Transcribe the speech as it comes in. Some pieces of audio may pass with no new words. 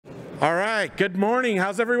All right, good morning.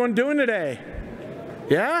 How's everyone doing today?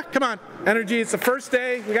 Yeah, come on, energy. It's the first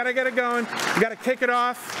day. We gotta get it going. We gotta kick it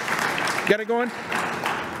off. Get it going.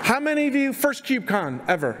 How many of you first KubeCon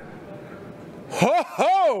ever? Ho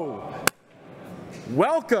ho!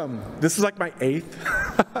 Welcome. This is like my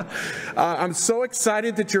 8th. I'm so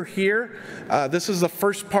excited that you're here. This is the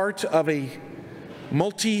first part of a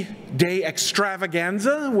multi-day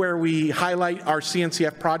extravaganza where we highlight our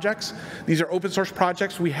CNCF projects. These are open source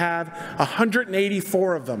projects. We have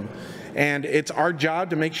 184 of them. And it's our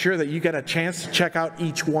job to make sure that you get a chance to check out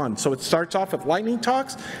each one. So it starts off with lightning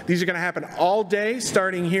talks. These are going to happen all day,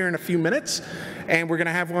 starting here in a few minutes. And we're going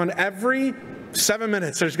to have one every 7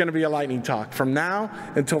 minutes. There's going to be a lightning talk from now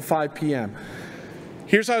until 5 p.m.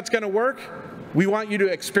 Here's how it's going to work. We want you to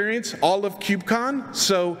experience all of KubeCon.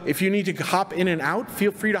 So if you need to hop in and out,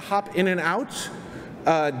 feel free to hop in and out.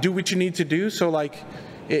 Do what you need to do. So like,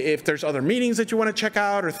 if there's other meetings that you want to check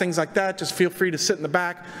out or things like that, just feel free to sit in the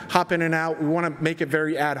back, hop in and out. We want to make it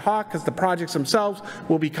very ad hoc because the projects themselves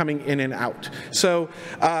will be coming in and out. So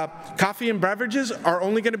coffee and beverages are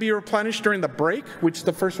only going to be replenished during the break, which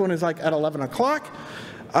the first one is like at 11 o'clock.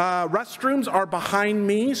 Restrooms are behind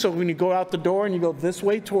me, so when you go out the door and you go this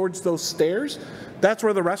way towards those stairs, that's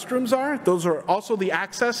where the restrooms are. Those are also the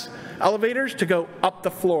access elevators to go up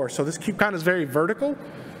the floor. So this KubeCon is very vertical.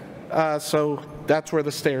 So that's where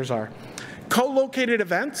the stairs are. Co-located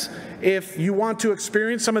events, if you want to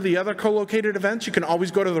experience some of the other co-located events, you can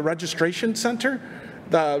always go to the registration center,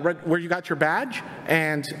 where you got your badge,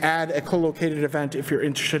 and add a co-located event if you're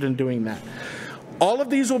interested in doing that. All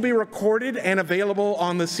of these will be recorded and available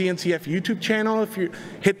on the CNCF YouTube channel. If you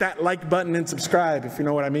hit that like button and subscribe, if you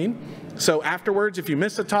know what I mean. So afterwards, if you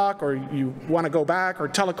miss a talk or you want to go back or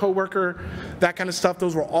tell a coworker, that kind of stuff,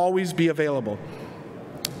 those will always be available.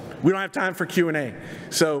 We don't have time for Q&A.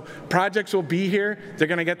 So projects will be here. They're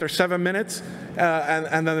going to get their 7 minutes, and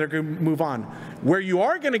then they're going to move on. Where you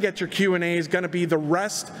are going to get your Q&A is going to be the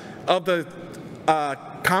rest of the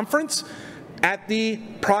conference at the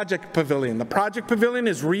Project Pavilion. The Project Pavilion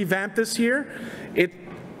is revamped this year.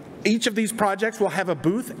 Each of these projects will have a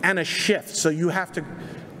booth and a shift, so you have to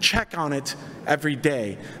check on it every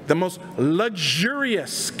day. The most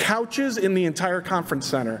luxurious couches in the entire conference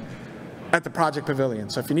center at the Project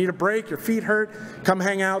Pavilion. So if you need a break, your feet hurt, come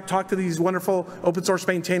hang out, talk to these wonderful open source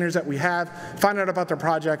maintainers that we have, find out about their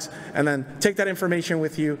projects, and then take that information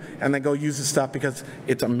with you and then go use the stuff because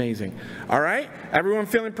it's amazing. All right, everyone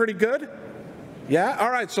feeling pretty good? Yeah, all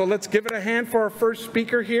right, so let's give it a hand for our first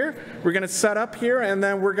speaker here. We're gonna set up here and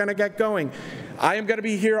then we're gonna get going. I am gonna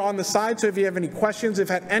be here on the side, so if you have any questions,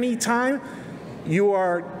 if at any time you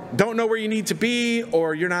don't know where you need to be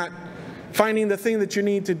or you're not finding the thing that you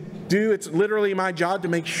need to do, it's literally my job to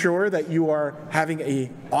make sure that you are having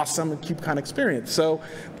an awesome KubeCon experience. So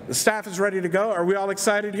the staff is ready to go. Are we all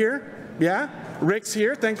excited here? Yeah? Rick's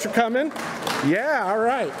here, thanks for coming. Yeah, all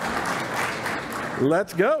right.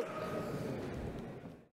 Let's go.